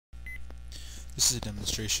This is a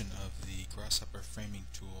demonstration of the Grasshopper framing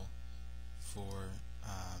tool for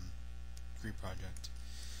degree project.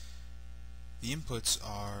 The inputs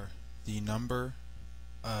are the number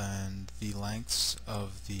and the lengths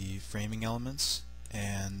of the framing elements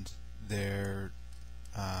and their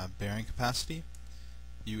bearing capacity.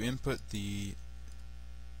 You input the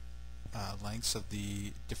lengths of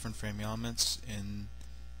the different framing elements in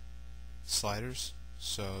sliders,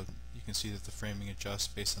 so you can see that the framing adjusts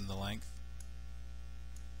based on the length.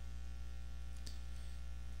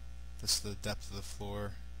 That's the depth of the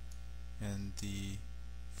floor and the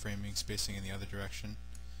framing spacing in the other direction.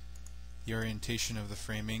 The orientation of the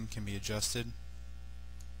framing can be adjusted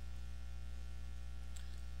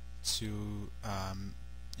to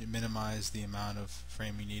minimize the amount of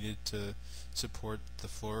framing needed to support the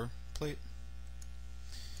floor plate.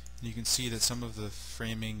 And you can see that some of the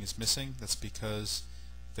framing is missing. That's because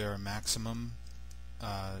there are maximum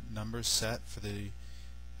numbers set for the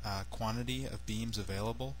quantity of beams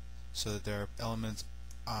available, so that there are elements,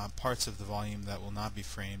 parts of the volume that will not be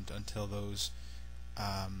framed until those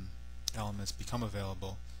elements become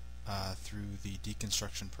available through the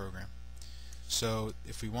deconstruction program. So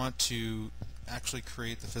if we want to actually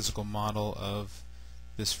create the physical model of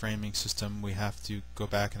this framing system, we have to go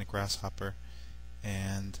back in a Grasshopper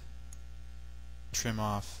and trim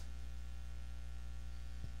off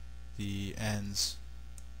the ends,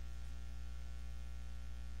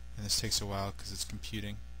 and this takes a while because it's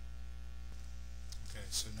computing. Okay,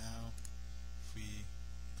 so now if we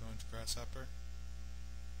go into Grasshopper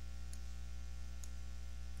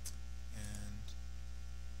and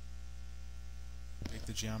make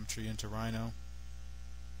the geometry into Rhino,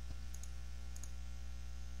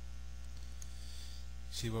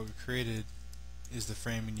 see what we created is the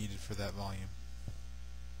framing needed for that volume.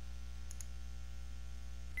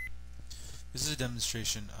 This is a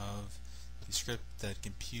demonstration of the script that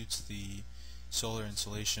computes the solar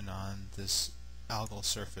insolation on this algal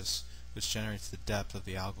surface, which generates the depth of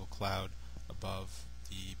the algal cloud above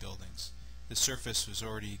the buildings. This surface was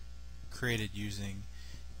already created using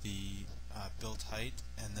the built height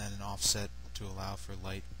and then an offset to allow for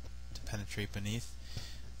light to penetrate beneath.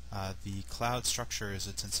 The cloud structure is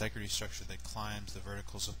a tensegrity structure that climbs the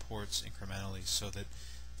vertical supports incrementally so that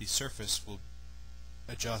the surface will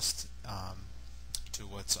adjust to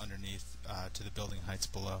what's underneath, to the building heights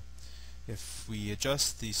below. If we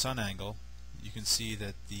adjust the sun angle, you can see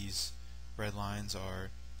that these red lines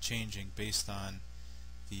are changing based on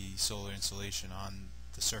the solar insolation on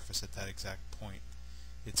the surface at that exact point.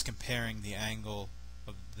 It's comparing the angle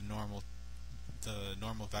of the normal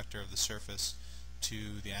vector of the surface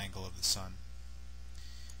to the angle of the sun.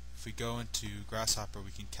 If we go into Grasshopper,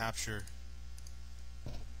 we can capture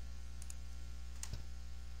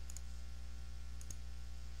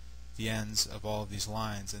the ends of all of these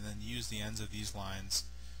lines and then use the ends of these lines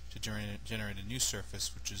to generate a new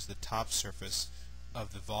surface, which is the top surface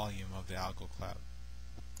of the volume of the algal cloud.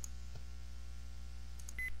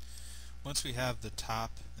 Once we have the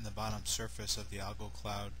top and the bottom surface of the algal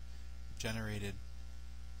cloud generated,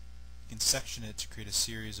 you can section it to create a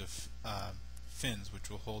series of fins which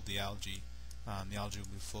will hold the algae. The algae will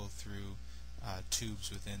be flowed through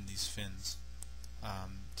tubes within these fins.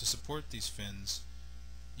 To support these fins,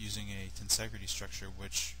 using a tensegrity structure,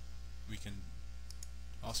 which we can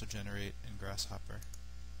also generate in Grasshopper.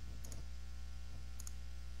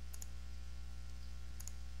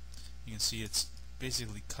 You can see it's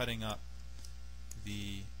basically cutting up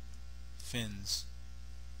the fins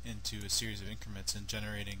into a series of increments and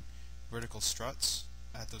generating vertical struts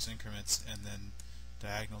at those increments, and then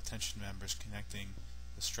diagonal tension members connecting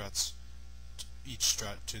the struts, each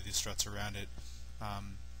strut to the struts around it,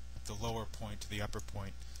 the lower point to the upper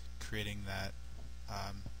point, creating that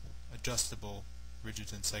adjustable rigid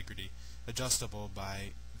tensegrity, adjustable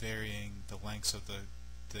by varying the lengths of the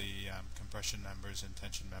compression members and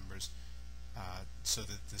tension members, so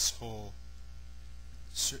that this whole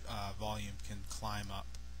volume can climb up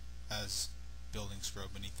as buildings grow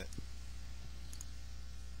beneath it.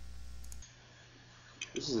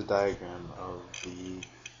 This is a diagram of the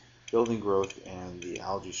building growth and the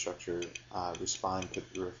algae structure responding to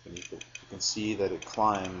the roof beneath it. You can see that it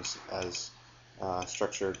climbs as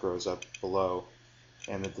structure grows up below,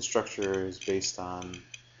 and that the structure is based on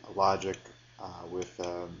a logic with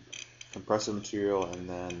compressive material and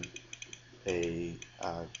then a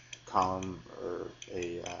column or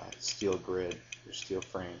a steel grid or steel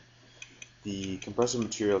frame. The compressive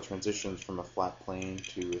material transitions from a flat plane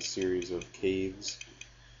to a series of caves,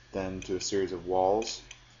 then to a series of walls,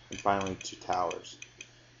 and finally to towers.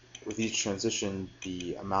 With each transition,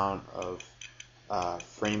 the amount of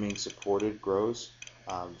framing supported grows.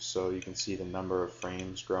 So you can see the number of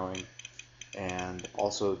frames growing, and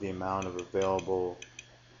also the amount of available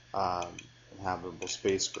inhabitable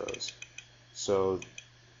space grows. So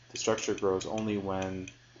the structure grows only when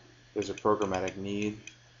there's a programmatic need,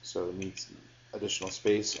 so it needs additional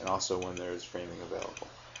space, and also when there's framing available.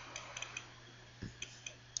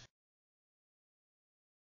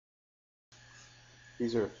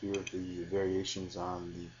 These are a few of the variations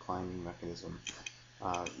on the climbing mechanism.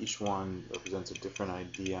 Each one represents a different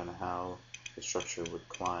idea on how the structure would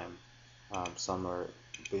climb. Some are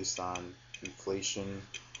based on inflation,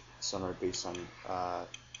 some are based on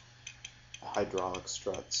hydraulic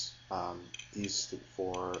struts. These stood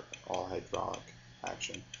for all hydraulic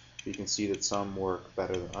action. You can see that some work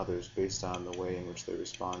better than others based on the way in which they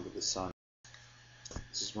respond to the sun.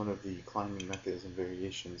 This is one of the climbing mechanism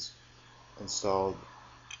variations installed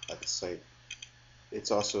at the site.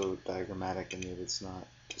 It's also diagrammatic in that it's not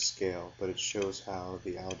to scale, but it shows how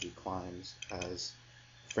the algae climbs as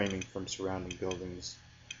framing from surrounding buildings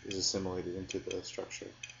is assimilated into the structure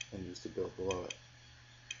and used to build below it.